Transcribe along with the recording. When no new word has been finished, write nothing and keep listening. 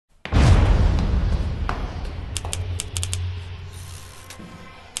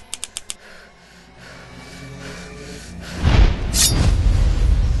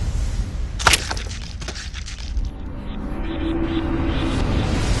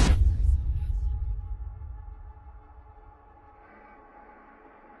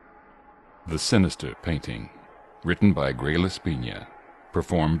The Sinister Painting, written by Greye Spina,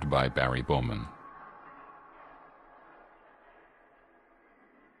 performed by Barry Bowman.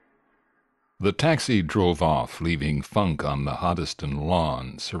 The taxi drove off, leaving Funk on the Hoddesdon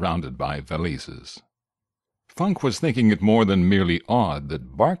lawn, surrounded by valises. Funk was thinking it more than merely odd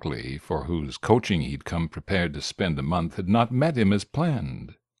that Barclay, for whose coaching he'd come prepared to spend a month, had not met him as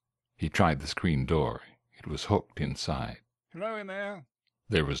planned. He tried the screen door. It was hooked inside. "Hello in there."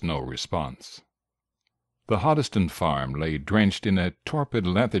 There was no response. The Hoddesdon farm lay drenched in a torpid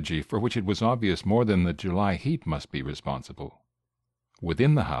lethargy for which it was obvious more than the July heat must be responsible.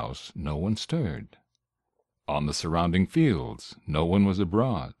 Within the house no one stirred. On the surrounding fields no one was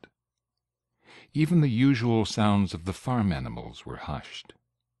abroad. Even the usual sounds of the farm animals were hushed.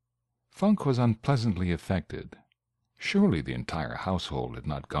 Funk was unpleasantly affected. Surely the entire household had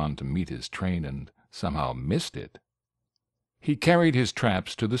not gone to meet his train and somehow missed it. He carried his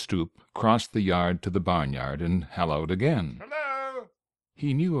traps to the stoop, crossed the yard to the barnyard, and halloed again. "Hello!"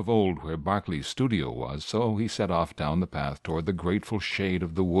 He knew of old where Barclay's studio was, so he set off down the path toward the grateful shade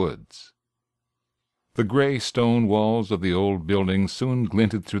of the woods. The gray stone walls of the old building soon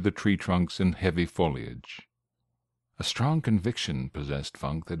glinted through the tree trunks and heavy foliage. A strong conviction possessed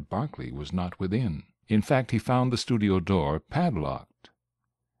Funk that Barclay was not within. In fact, he found the studio door padlocked.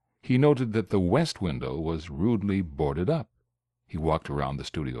 He noted that the west window was rudely boarded up. He walked around the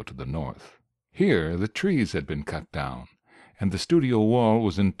studio to the north. Here the trees had been cut down, and the studio wall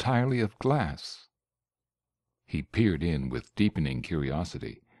was entirely of glass. He peered in with deepening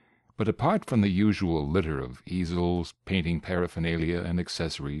curiosity, but apart from the usual litter of easels, painting paraphernalia and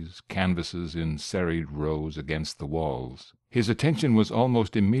accessories, canvases in serried rows against the walls, his attention was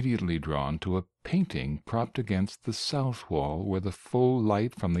almost immediately drawn to a painting propped against the south wall where the full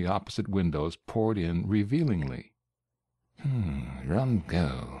light from the opposite windows poured in revealingly. Rum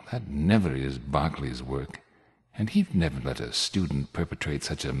go, that never is Barclay's work, and he'd never let a student perpetrate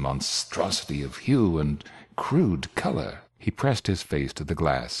such a monstrosity of hue and crude color. He pressed his face to the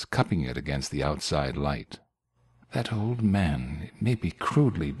glass, cupping it against the outside light. That old man, it may be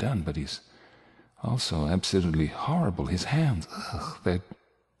crudely done, but he's also absolutely horrible. His hands, they're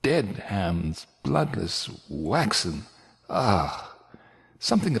dead hands, bloodless, waxen.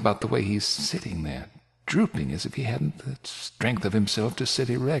 Something about the way he's sitting there, drooping as if he hadn't the strength of himself to sit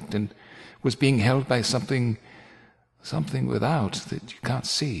erect and was being held by something without that you can't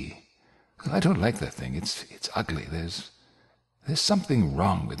see. I don't like that thing. It's ugly. There's something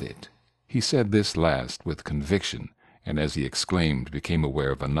wrong with it. He said this last with conviction, and as he exclaimed, became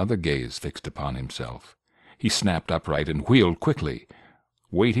aware of another gaze fixed upon himself. He snapped upright and wheeled quickly.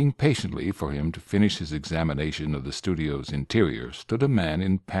 Waiting patiently for him to finish his examination of the studio's interior stood a man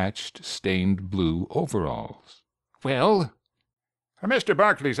in patched, stained blue overalls. "Well?" "Mr.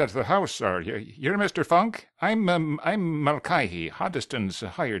 Barclay's at the house, sir. You're Mr. Funk? I'm Mulcahy, Hoddesdon's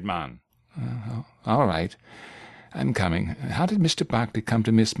hired man." All right. I'm coming. How did Mr. Barclay come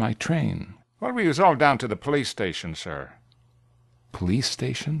to miss my train?" "Well, we was all down to the police station, sir." "Police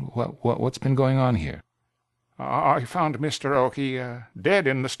station? What's been going on here?" "I found Mr. Oakey dead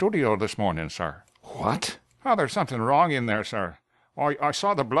in the studio this morning, sir." "What?" There's something wrong in there, sir. I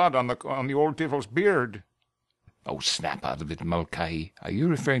saw the blood on the old devil's beard." "Oh, snap out of it, Mulcahy. Are you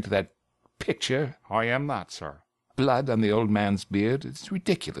referring to that picture?" "I am that, sir." "Blood on the old man's beard? It's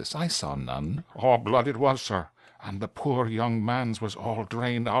ridiculous. I saw none." Blood it was, sir, and the poor young man's was all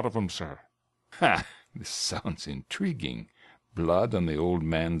drained out of him, sir." "Ha! This sounds intriguing. Blood on the old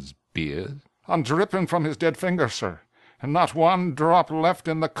man's beard?" "And dripping from his dead fingers, sir, and not one drop left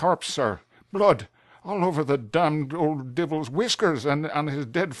in the corpse, sir. Blood all over the damned old devil's whiskers and his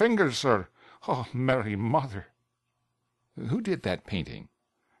dead fingers, sir. Oh, Mary Mother!" "Who did that painting?"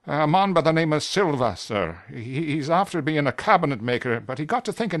 "A man by the name of Silva, sir. He's after being a cabinet maker, but he got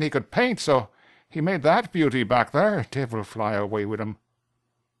to thinking he could paint, so he made that beauty back there. Devil fly away with him."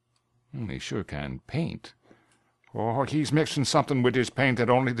 "He sure can paint." He's mixing something with his paint that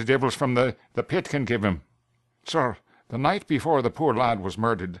only the devils from the pit can give him. Sir, the night before the poor lad was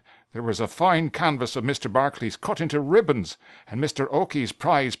murdered, there was a fine canvas of Mr. Barclay's cut into ribbons, and Mr. Oakey's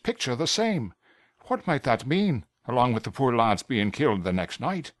prize picture the same. What might that mean, along with the poor lad's being killed the next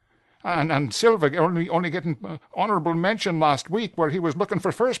night? And Silva only getting honourable mention last week, where he was looking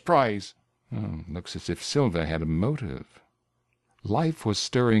for first prize." Looks as if Silva had a motive. Life was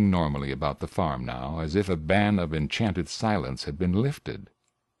stirring normally about the farm now, as if a ban of enchanted silence had been lifted.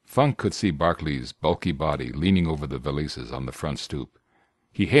 Funk could see Barclay's bulky body leaning over the valises on the front stoop.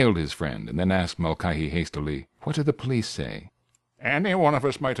 He hailed his friend, and then asked Mulcahy hastily, "What do the police say?" "Any one of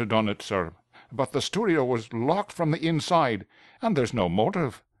us might have done it, sir, but the studio was locked from the inside, and there's no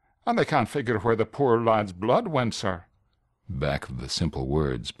motive. and they can't figure where the poor lad's blood went, sir." Back of the simple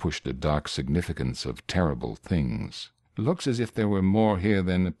words pushed a dark significance of terrible things. "Looks as if there were more here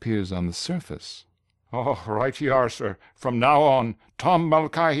than appears on the surface." "Oh, right ye are, sir. From now on, Tom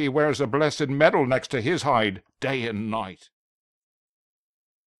Mulcahy wears a blessed medal next to his hide, day and night."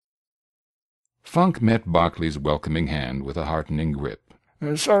 Funk met Barclay's welcoming hand with a heartening grip.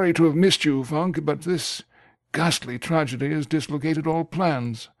 "Sorry to have missed you, Funk, but this ghastly tragedy has dislocated all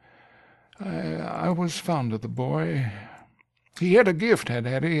plans. I was fond of the boy. He had a gift, had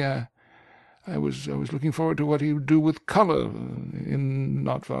Harry. I was looking forward to what he would do with colour in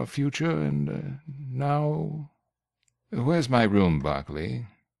not far future, and now—" "Where's my room, Barclay?"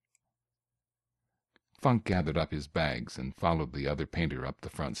 Funk gathered up his bags and followed the other painter up the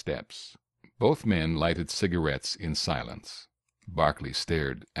front steps. Both men lighted cigarettes in silence. Barclay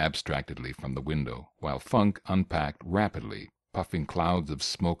stared abstractedly from the window, while Funk unpacked rapidly, puffing clouds of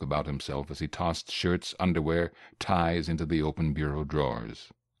smoke about himself as he tossed shirts, underwear, ties into the open bureau drawers.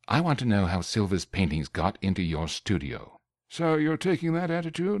 "I want to know how Silva's paintings got into your studio." "So you're taking that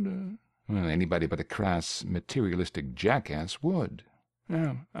attitude?" "Well, anybody but a crass, materialistic jackass would."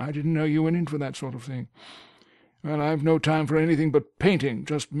 "Yeah, I didn't know you went in for that sort of thing. Well, I've no time for anything but painting.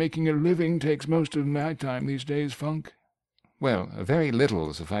 Just making a living takes most of my time these days, Funk." "Well, very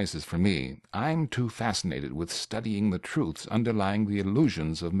little suffices for me. I'm too fascinated with studying the truths underlying the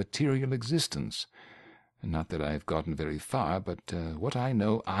illusions of material existence. Not that I've gotten very far, but what I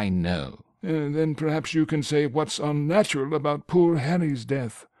know, I know." "Then perhaps you can say what's unnatural about poor Harry's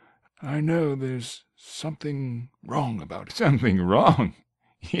death. I know there's something wrong about it." "Something wrong?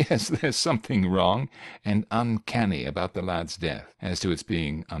 Yes, there's something wrong and uncanny about the lad's death. As to its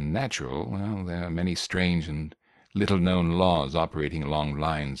being unnatural, well, there are many strange and little-known laws operating along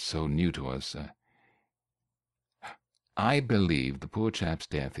lines so new to us. I believe the poor chap's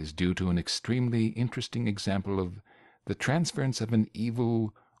death is due to an extremely interesting example of the transference of an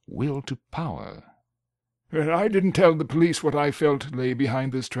evil will to power." "I didn't tell the police what I felt lay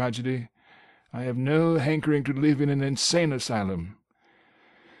behind this tragedy. I have no hankering to live in an insane asylum.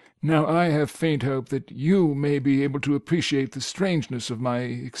 Now I have faint hope that you may be able to appreciate the strangeness of my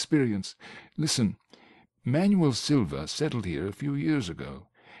experience. Listen. Manuel Silva settled here a few years ago,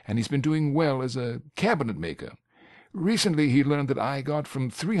 and he's been doing well as a cabinet maker. Recently he learned that I got from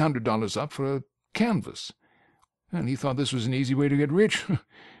 $300 up for a canvas, and he thought this was an easy way to get rich.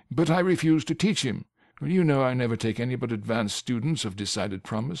 But I refused to teach him. Well, you know I never take any but advanced students of decided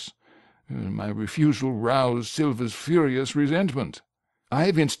promise. My refusal roused Silva's furious resentment.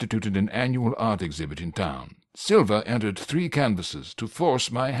 I've instituted an annual art exhibit in town. Silva entered 3 canvases to force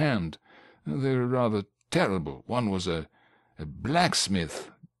my hand. They're rather terrible. One was a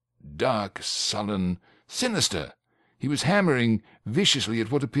blacksmith, dark, sullen, sinister. He was hammering viciously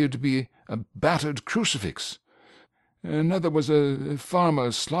at what appeared to be a battered crucifix. Another was a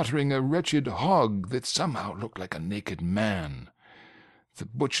farmer slaughtering a wretched hog that somehow looked like a naked man. The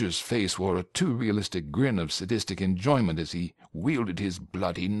butcher's face wore a too realistic grin of sadistic enjoyment as he wielded his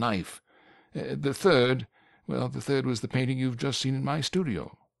bloody knife. The third was the painting you've just seen in my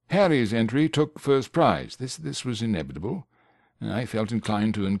studio. Harry's entry took first prize. This was inevitable. I felt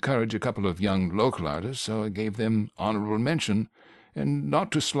inclined to encourage a couple of young local artists, so I gave them honourable mention, and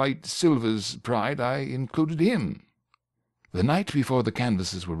not to slight Silva's pride, I included him. The night before the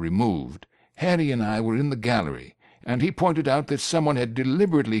canvases were removed, Harry and I were in the gallery, and he pointed out that someone had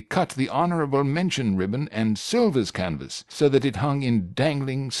deliberately cut the honourable mention ribbon and Silva's canvas so that it hung in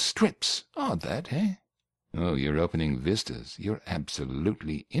dangling strips. Odd that, eh? Oh, you're opening vistas. You're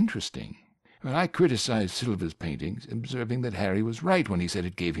absolutely interesting. Well, I criticized Silva's paintings, observing that Harry was right when he said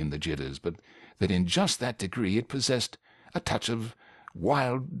it gave him the jitters, but that in just that degree it possessed a touch of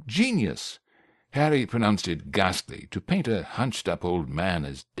wild genius. Harry pronounced it ghastly to paint a hunched-up old man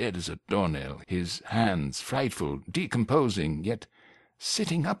as dead as a doornail, his hands frightful, decomposing, yet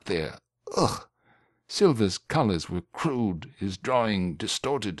sitting up there. Ugh! Silva's colours were crude, his drawing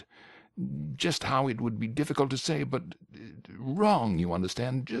distorted. Just how it would be difficult to say, but wrong, you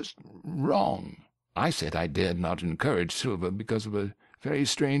understand, just wrong. I said I dared not encourage Silva because of a very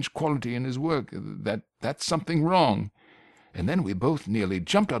strange quality in his work, that's something wrong. And then we both nearly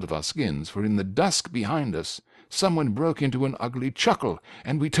jumped out of our skins, for in the dusk behind us someone broke into an ugly chuckle,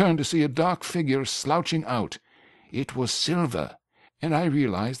 and we turned to see a dark figure slouching out. It was Silva, and I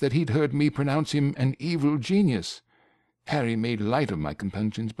realized that he'd heard me pronounce him an evil genius. Harry made light of my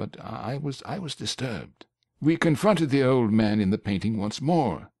compunctions, but I was disturbed. We confronted the old man in the painting once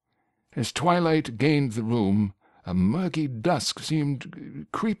more. As twilight gained the room, a murky dusk seemed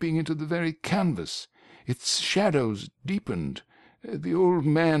creeping into the very canvas. Its shadows deepened, The old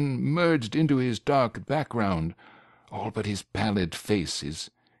man merged into his dark background, all but his pallid face, his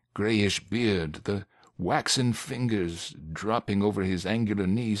greyish beard, the waxen fingers dropping over his angular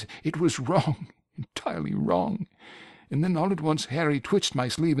knees. It was wrong, entirely wrong. And then all at once Harry twitched my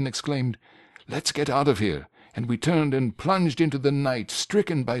sleeve and exclaimed, "Let's get out of here." And we turned and plunged into the night,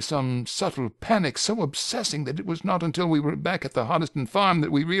 stricken by some subtle panic so obsessing that it was not until we were back at the Hoddesdon farm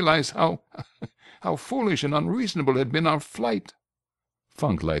that we realized how foolish and unreasonable had been our flight.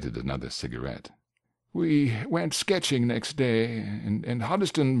 Funk lighted another cigarette. We went sketching next day, and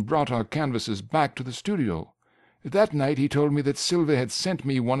Hoddesdon brought our canvases back to the studio. That night he told me that Silva had sent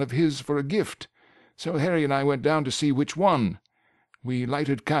me one of his for a gift, so Harry and I went down to see which one. We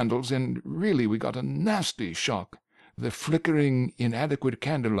lighted candles, and really we got a nasty shock. The flickering, inadequate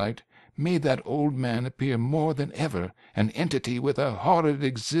candlelight made that old man appear more than ever an entity with a horrid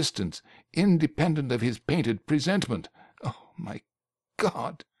existence, independent of his painted presentment. Oh, my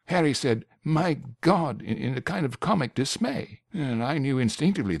God! Harry said, "My God," in a kind of comic dismay, and I knew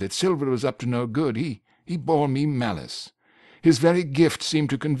instinctively that Silver was up to no good. He bore me malice. His very gift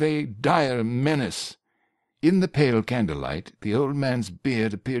seemed to convey dire menace. In the pale candlelight the old man's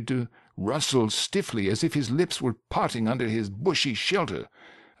beard appeared to rustle stiffly, as if his lips were parting under his bushy shelter.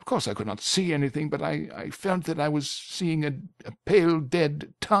 Of course I could not see anything, but I felt that I was seeing a pale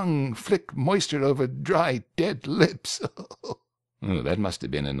dead tongue flick moisture over dry dead lips. Oh, that must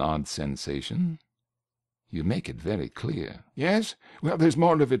have been an odd sensation. You make it very clear. Yes? Well, there's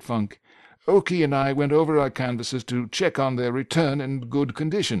more of it, Funk. Oakey and I went over our canvases to check on their return and good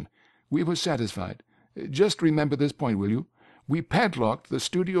condition. We were satisfied. Just remember this point, will you? We padlocked the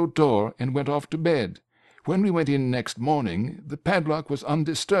studio door and went off to bed. When we went in next morning, the padlock was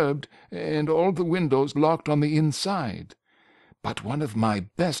undisturbed and all the windows locked on the inside. But one of my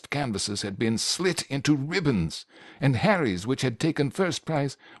best canvases had been slit into ribbons, and Harry's, which had taken first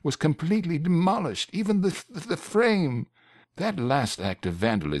prize, was completely demolished, even the frame. That last act of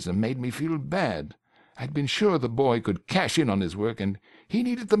vandalism made me feel bad. I'd been sure the boy could cash in on his work, and he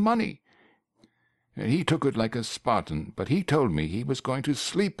needed the money. He took it like a Spartan, but he told me he was going to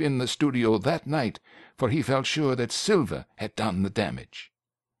sleep in the studio that night, for he felt sure that Silva had done the damage.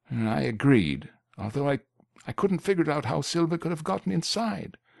 And I agreed, although I couldn't figure out how Silva could have gotten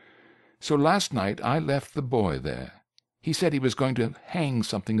inside. So last night I left the boy there. He said he was going to hang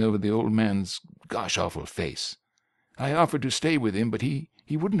something over the old man's gosh-awful face. I offered to stay with him, but he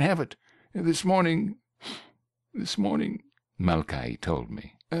wouldn't have it. This morning, Mulcahy told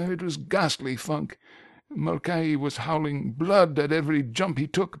me. It was ghastly, Funk. Mulcahy was howling blood at every jump he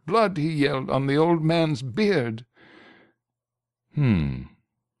took. Blood, he yelled, on the old man's beard.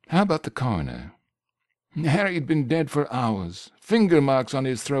 How about the coroner? Harry had been dead for hours, finger marks on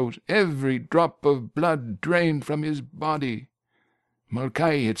his throat, every drop of blood drained from his body.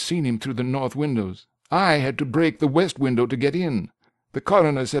 Mulcahy had seen him through the north windows. I had to break the west window to get in. The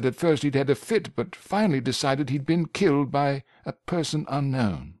coroner said at first he'd had a fit, but finally decided he'd been killed by a person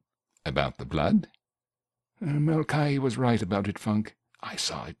unknown. About the blood? Mulcahy was right about it, Funk. I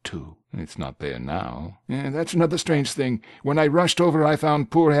saw it, too. It's not there now. That's another strange thing. When I rushed over, I found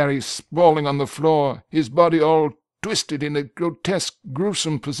poor Harry sprawling on the floor, his body all twisted in a grotesque,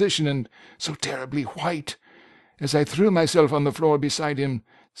 gruesome position, and so terribly white. As I threw myself on the floor beside him,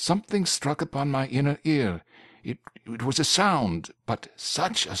 something struck upon my inner ear. It was a sound, but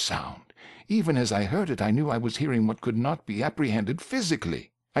such a sound. Even as I heard it, I knew I was hearing what could not be apprehended physically.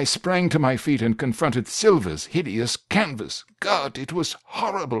 I sprang to my feet and confronted Silva's hideous canvas. God, it was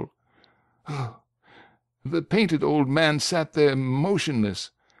horrible! Oh, the painted old man sat there motionless,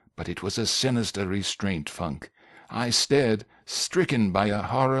 but it was a sinister restraint, Funk. I stared, stricken by a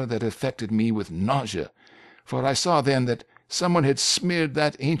horror that affected me with nausea, for I saw then that someone had smeared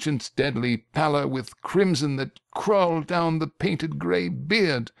that ancient's deadly pallor with crimson that crawled down the painted grey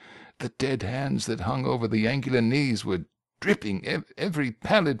beard. The dead hands that hung over the angular knees were dripping, every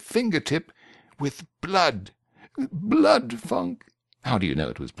pallid fingertip, with blood. Blood, Funk. How do you know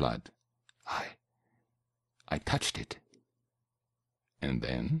it was blood? I touched it. And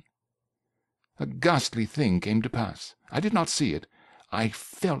then? A ghastly thing came to pass. I did not see it. I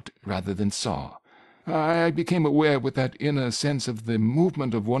felt rather than saw. I became aware with that inner sense of the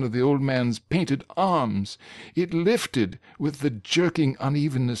movement of one of the old man's painted arms. It lifted with the jerking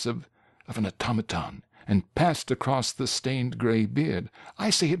unevenness of an automaton, and passed across the stained grey beard. I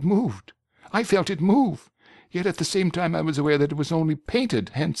say it moved. I felt it move. Yet at the same time I was aware that it was only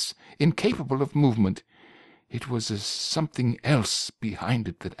painted, hence incapable of movement. It was something else behind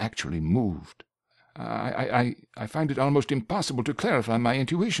it that actually moved. I find it almost impossible to clarify my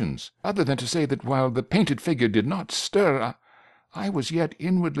intuitions, other than to say that while the painted figure did not stir, I was yet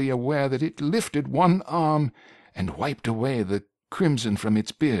inwardly aware that it lifted one arm and wiped away the crimson from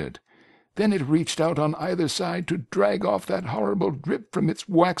its beard. Then it reached out on either side to drag off that horrible drip from its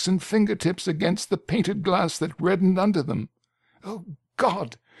waxen fingertips against the painted glass that reddened under them. Oh,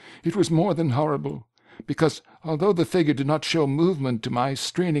 God! It was more than horrible, because although the figure did not show movement to my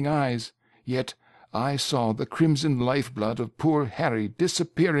straining eyes, yet I saw the crimson lifeblood of poor Harry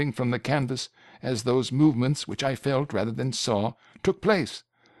disappearing from the canvas as those movements, which I felt rather than saw, took place.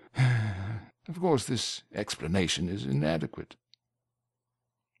 Of course, this explanation is inadequate.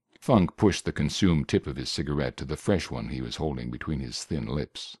 Funk pushed the consumed tip of his cigarette to the fresh one he was holding between his thin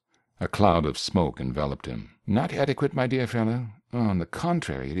lips. A cloud of smoke enveloped him. "Not adequate, my dear fellow. On the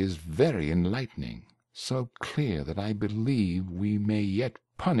contrary, it is very enlightening. So clear that I believe we may yet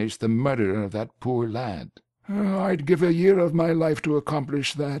punish the murderer of that poor lad." I'd give a year of my life to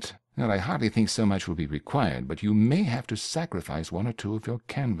accomplish that. Well, I hardly think so much will be required, but you may have to sacrifice one or two of your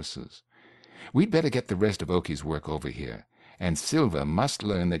canvases. We'd better get the rest of Oakey's work over here, and Silva must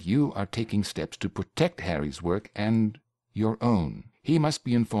learn that you are taking steps to protect Harry's work and your own. He must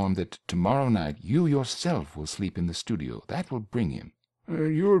be informed that tomorrow night you yourself will sleep in the studio. That will bring him.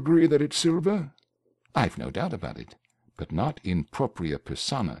 You agree that it's Silva? I've no doubt about it, but not in propria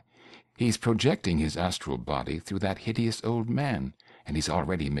persona. He's projecting his astral body through that hideous old man, and he's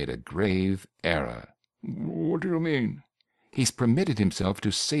already made a grave error. What do you mean? He's permitted himself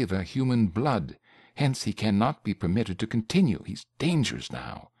to savor human blood. Hence he cannot be permitted to continue. He's dangerous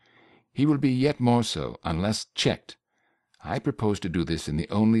now. He will be yet more so, unless checked. I propose to do this in the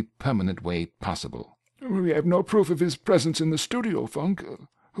only permanent way possible. We have no proof of his presence in the studio, Funk.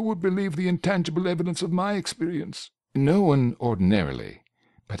 Who would believe the intangible evidence of my experience? No one ordinarily,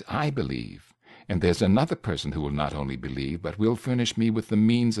 but I believe, and there's another person who will not only believe, but will furnish me with the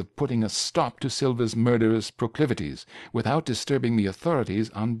means of putting a stop to Silva's murderous proclivities, without disturbing the authorities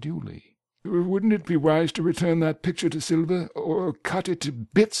unduly. Wouldn't it be wise to return that picture to Silva, or cut it to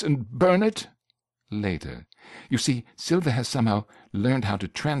bits and burn it? Later. You see, Silva has somehow learned how to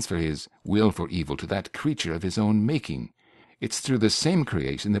transfer his will for evil to that creature of his own making. It's through the same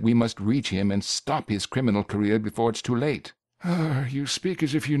creation that we must reach him and stop his criminal career before it's too late. You speak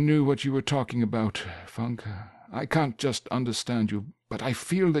as if you knew what you were talking about, Funk. I can't just understand you, but I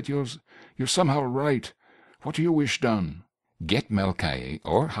feel that you're somehow right. What do you wish done? Get Melkaye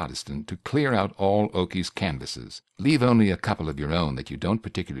or Hoddesdon to clear out all Oakey's canvases. Leave only a couple of your own that you don't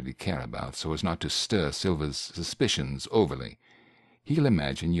particularly care about, so as not to stir Silva's suspicions overly. He'll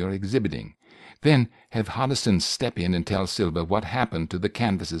imagine you're exhibiting. Then have Hoddesdon step in and tell Silva what happened to the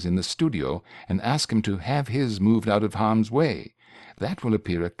canvases in the studio, and ask him to have his moved out of harm's way. That will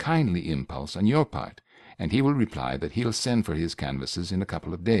appear a kindly impulse on your part, and he will reply that he'll send for his canvases in a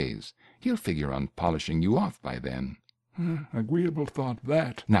couple of days. He'll figure on polishing you off by then. Agreeable thought,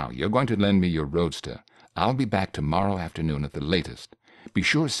 that. Now, you're going to lend me your roadster. I'll be back tomorrow afternoon at the latest. Be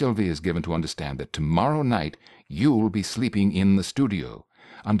sure Sylvia is given to understand that tomorrow night you'll be sleeping in the studio.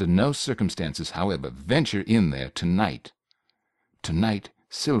 Under no circumstances, however, venture in there tonight. Tonight,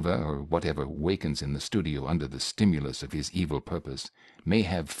 Silva, or whatever wakens in the studio under the stimulus of his evil purpose, may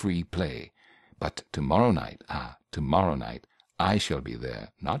have free play. But tomorrow night, I shall be there,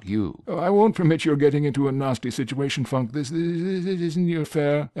 not you. I won't permit your getting into a nasty situation, Funk. This isn't your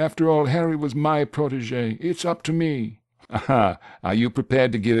affair. After all, Harry was my protege. It's up to me. Aha! Are you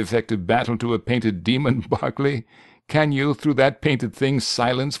prepared to give effective battle to a painted demon, Barclay? Can you, through that painted thing,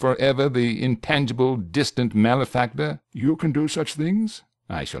 silence forever the intangible, distant malefactor? You can do such things?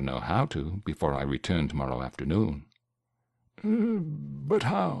 I shall know how to, before I return tomorrow afternoon. But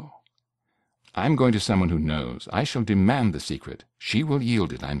how? I'm going to someone who knows. I shall demand the secret. She will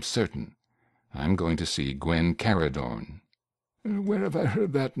yield it, I'm certain. I'm going to see Gwen Caradorn. Where have I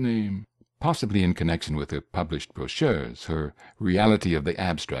heard that name? Possibly in connection with her published brochures. Her Reality of the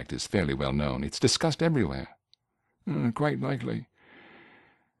Abstract is fairly well known. It's discussed everywhere. Quite likely.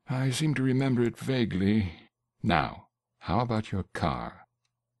 I seem to remember it vaguely. Now, how about your car?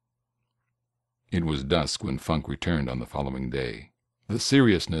 It was dusk when Funk returned on the following day. The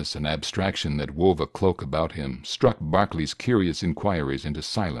seriousness and abstraction that wove a cloak about him struck Barclay's curious inquiries into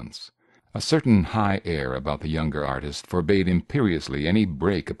silence. A certain high air about the younger artist forbade imperiously any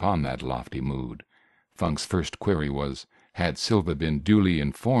break upon that lofty mood. Funk's first query was, had Silva been duly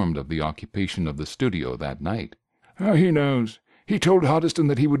informed of the occupation of the studio that night? He knows. He told Hoddesdon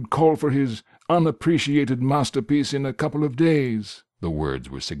that he would call for his unappreciated masterpiece in a couple of days. The words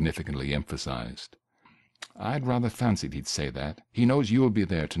were significantly emphasized. I'd rather fancied he'd say that. He knows you'll be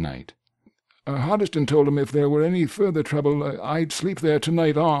there tonight. Hoddesdon told him if there were any further trouble, I'd sleep there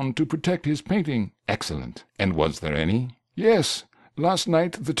tonight on to protect his painting. Excellent. And was there any? Yes, last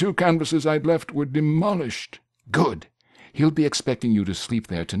night the 2 canvases I'd left were demolished. Good. He'll be expecting you to sleep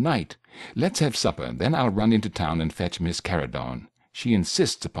there tonight. Let's have supper, then I'll run into town and fetch Miss Caradon. She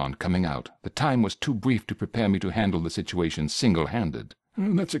insists upon coming out. The time was too brief to prepare me to handle the situation single-handed.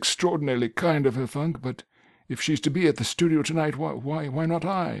 That's extraordinarily kind of her, Funk, but if she's to be at the studio tonight, why not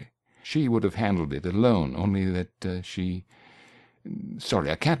I? She would have handled it alone, only that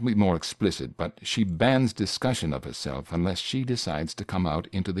Sorry, I can't be more explicit, but she bans discussion of herself unless she decides to come out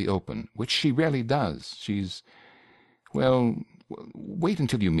into the open, which she rarely does. Well, wait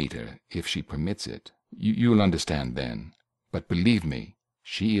until you meet her, if she permits it. You'll understand then. But believe me,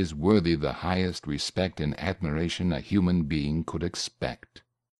 she is worthy the highest respect and admiration a human being could expect.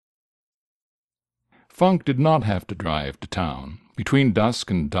 Funk did not have to drive to town. Between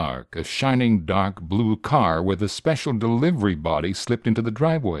dusk and dark, a shining dark blue car with a special delivery body slipped into the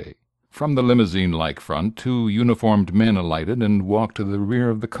driveway. From the limousine-like front, 2 uniformed men alighted and walked to the rear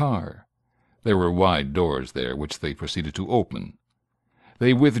of the car. There were wide doors there, which they proceeded to open.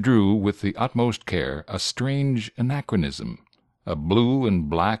 They withdrew with the utmost care a strange anachronism, a blue and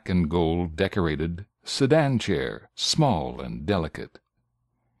black and gold decorated sedan chair, small and delicate.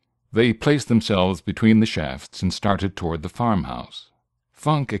 They placed themselves between the shafts and started toward the farmhouse.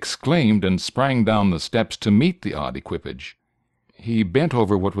 Funk exclaimed and sprang down the steps to meet the odd equipage. He bent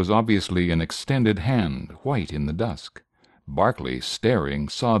over what was obviously an extended hand, white in the dusk. Barclay, staring,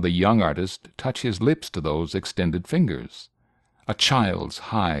 saw the young artist touch his lips to those extended fingers. A child's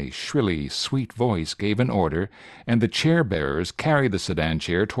high, shrilly, sweet voice gave an order, and the chair-bearers carried the sedan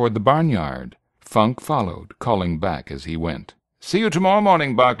chair toward the barnyard. Funk followed, calling back as he went, "See you tomorrow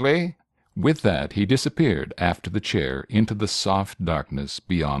morning, Barclay." With that he disappeared after the chair into the soft darkness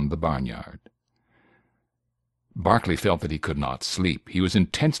beyond the barnyard. Barclay felt that he could not sleep. He was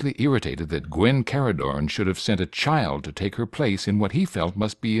intensely irritated that Gwen Caradon should have sent a child to take her place in what he felt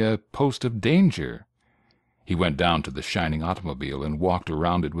must be a post of danger. He went down to the shining automobile and walked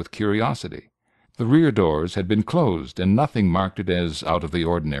around it with curiosity. The rear doors had been closed, and nothing marked it as out of the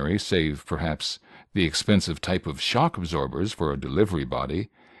ordinary, save, perhaps, the expensive type of shock absorbers for a delivery body,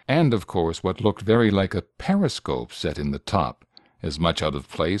 and, of course, what looked very like a periscope set in the top, as much out of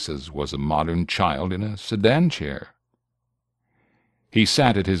place as was a modern child in a sedan chair. He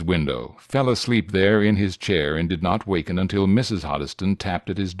sat at his window, fell asleep there in his chair, and did not waken until Mrs. Hoddesdon tapped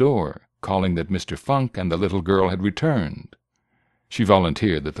at his door, calling that Mr. Funk and the little girl had returned. She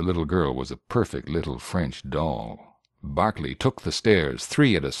volunteered that the little girl was a perfect little French doll. Barclay took the stairs,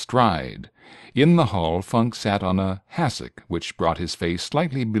 3 at a stride. In the hall Funk sat on a hassock, which brought his face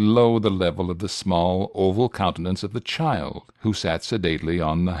slightly below the level of the small, oval countenance of the child, who sat sedately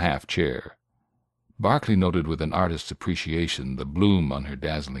on the half-chair. Barclay noted with an artist's appreciation the bloom on her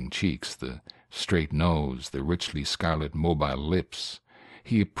dazzling cheeks, the straight nose, the richly scarlet mobile lips.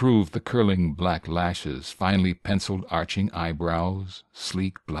 He approved the curling black lashes, finely penciled arching eyebrows,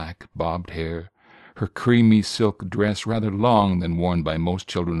 sleek black bobbed hair. Her creamy silk dress, rather long than worn by most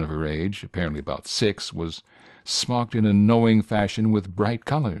children of her age, apparently about 6, was smocked in a knowing fashion with bright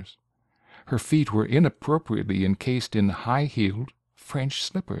colors. Her feet were inappropriately encased in high-heeled French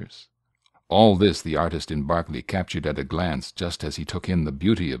slippers. All this the artist in Barclay captured at a glance, just as he took in the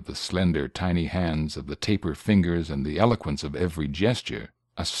beauty of the slender, tiny hands, of the taper fingers, and the eloquence of every gesture.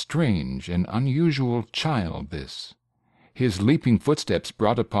 A strange and unusual child, this. His leaping footsteps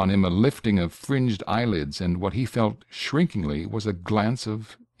brought upon him a lifting of fringed eyelids, and what he felt shrinkingly was a glance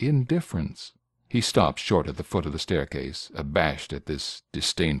of indifference. He stopped short at the foot of the staircase, abashed at this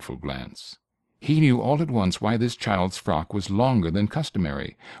disdainful glance. He knew all at once why this child's frock was longer than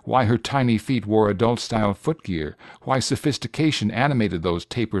customary, why her tiny feet wore adult-style footgear, why sophistication animated those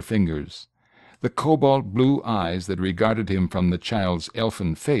taper fingers. The cobalt-blue eyes that regarded him from the child's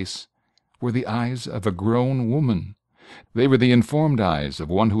elfin face were the eyes of a grown woman. They were the informed eyes of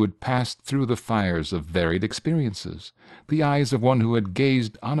one who had passed through the fires of varied experiences, the eyes of one who had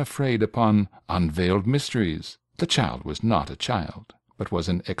gazed unafraid upon unveiled mysteries. The child was not a child, but was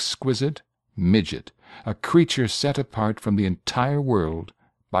an exquisite midget, a creature set apart from the entire world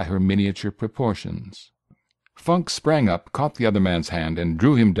by her miniature proportions. Funk sprang up, caught the other man's hand, and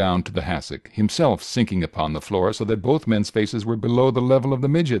drew him down to the hassock, himself sinking upon the floor so that both men's faces were below the level of the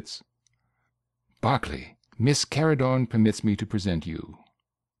midget's. "Barclay, Miss Caradon permits me to present you."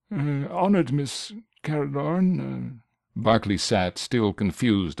 Honored, Miss Caradon." Barclay sat, still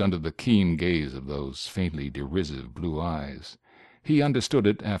confused, under the keen gaze of those faintly derisive blue eyes. He understood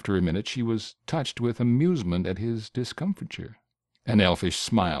it after a minute. She was touched with amusement at his discomfiture. An elfish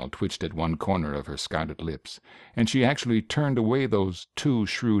smile twitched at one corner of her scarlet lips, and she actually turned away those 2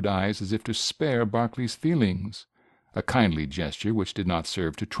 shrewd eyes as if to spare Barclay's feelings. a kindly gesture which did not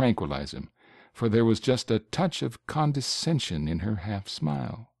serve to tranquilize him, for there was just a touch of condescension in her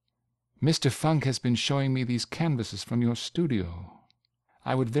half-smile. "Mr. Funk has been showing me these canvases from your studio.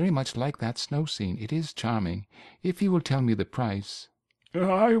 I would very much like that snow scene. It is charming. If you will tell me the price."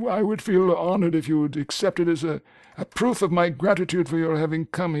 I would feel honored if you would accept it as a proof of my gratitude for your having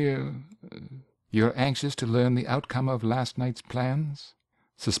come here. "You're anxious to learn the outcome of last night's plans?"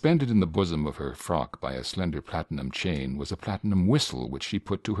 Suspended in the bosom of her frock by a slender platinum chain was a platinum whistle which she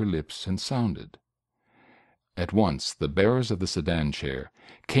put to her lips and sounded. At once the bearers of the sedan chair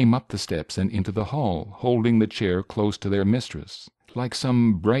came up the steps and into the hall, holding the chair close to their mistress. Like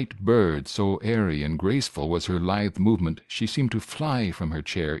some bright bird, so airy and graceful was her lithe movement, she seemed to fly from her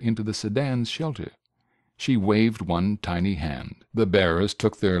chair into the sedan's shelter. She waved one tiny hand. The bearers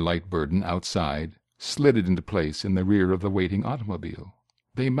took their light burden outside, slid it into place in the rear of the waiting automobile.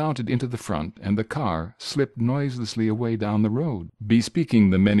 They mounted into the front, and the car slipped noiselessly away down the road, bespeaking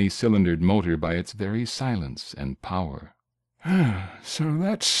the many-cylindered motor by its very silence and power. "So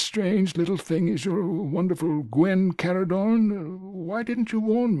that strange little thing is your wonderful Gwen Caradorn? Why didn't you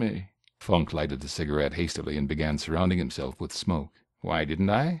warn me?" Funk lighted a cigarette hastily and began surrounding himself with smoke. "Why didn't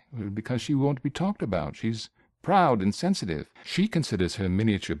I? Because she won't be talked about. She's proud and sensitive. She considers her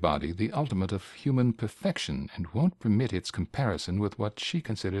miniature body the ultimate of human perfection, and won't permit its comparison with what she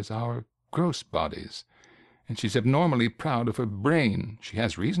considers our gross bodies. And she's abnormally proud of her brain. She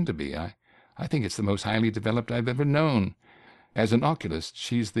has reason to be. I think it's the most highly developed I've ever known. As an oculist,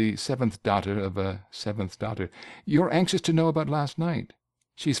 she's the seventh daughter of a seventh daughter. You're anxious to know about last night.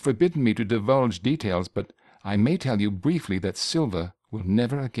 She's forbidden me to divulge details, but I may tell you briefly that Silva will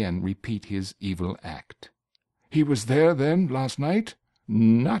never again repeat his evil act." "He was there, then, last night?"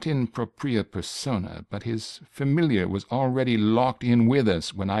 "Not in propria persona, but his familiar was already locked in with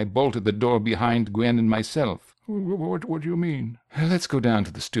us when I bolted the door behind Gwen and myself." What do you mean?" "Let's go down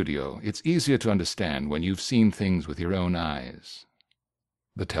to the studio. It's easier to understand when you've seen things with your own eyes."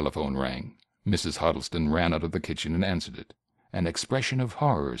 The telephone rang. Mrs. Huddleston ran out of the kitchen and answered it. An expression of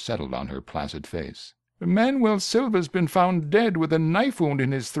horror settled on her placid face. "Manuel Silva's been found dead with a knife wound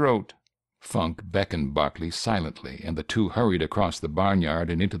in his throat." Funk beckoned Barclay silently, and the two hurried across the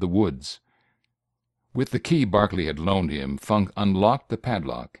barnyard and into the woods. With the key Barclay had loaned him, Funk unlocked the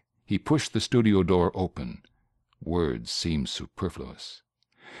padlock. He pushed the studio door open. Words seemed superfluous.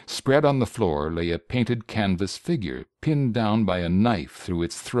 Spread on the floor lay a painted canvas figure, pinned down by a knife through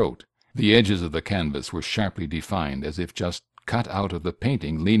its throat. The edges of the canvas were sharply defined, as if just cut out of the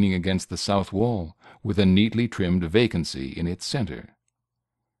painting, leaning against the south wall, with a neatly trimmed vacancy in its center.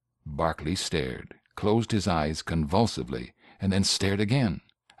 Barclay stared, closed his eyes convulsively, and then stared again.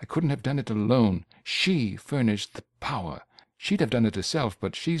 "I couldn't have done it alone. She furnished the power. She'd have done it herself,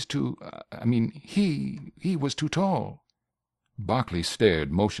 but she's too... he was too tall." Barclay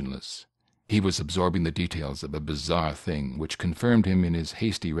stared motionless. He was absorbing the details of a bizarre thing which confirmed him in his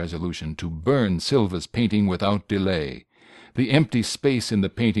hasty resolution to burn Silva's painting without delay. The empty space in the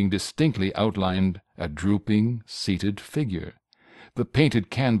painting distinctly outlined a drooping, seated figure. The painted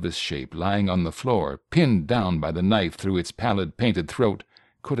canvas shape lying on the floor, pinned down by the knife through its pallid painted throat,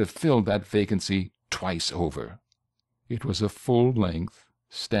 could have filled that vacancy twice over. It was a full-length,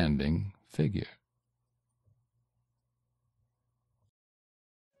 standing figure.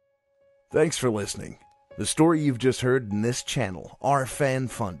 Thanks for listening. The story you've just heard in this channel are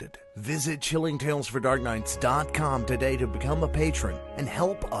fan-funded. Visit chillingtalesfordarknights.com today to become a patron and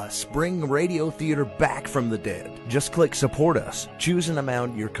help us bring radio theater back from the dead. Just click Support Us, choose an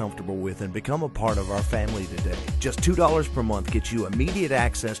amount you're comfortable with, and become a part of our family today. Just $2 per month gets you immediate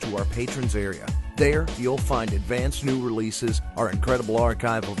access to our patrons area. There, you'll find advanced new releases, our incredible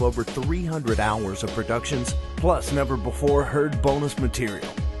archive of over 300 hours of productions, plus never-before-heard bonus material.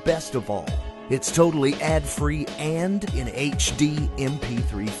 Best of all, it's totally ad-free and in HD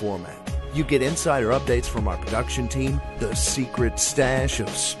MP3 format. You get insider updates from our production team, the secret stash of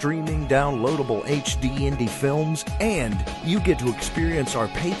streaming downloadable HD indie films, and you get to experience our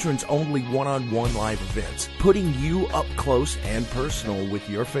patrons-only one-on-one live events, putting you up close and personal with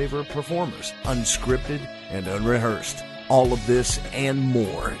your favorite performers, unscripted and unrehearsed. All of this and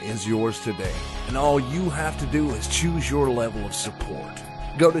more is yours today, and all you have to do is choose your level of support.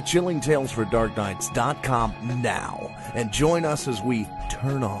 Go to chillingtalesfordarknights.com now and join us as we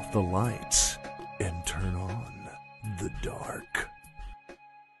turn off the lights and turn on the dark.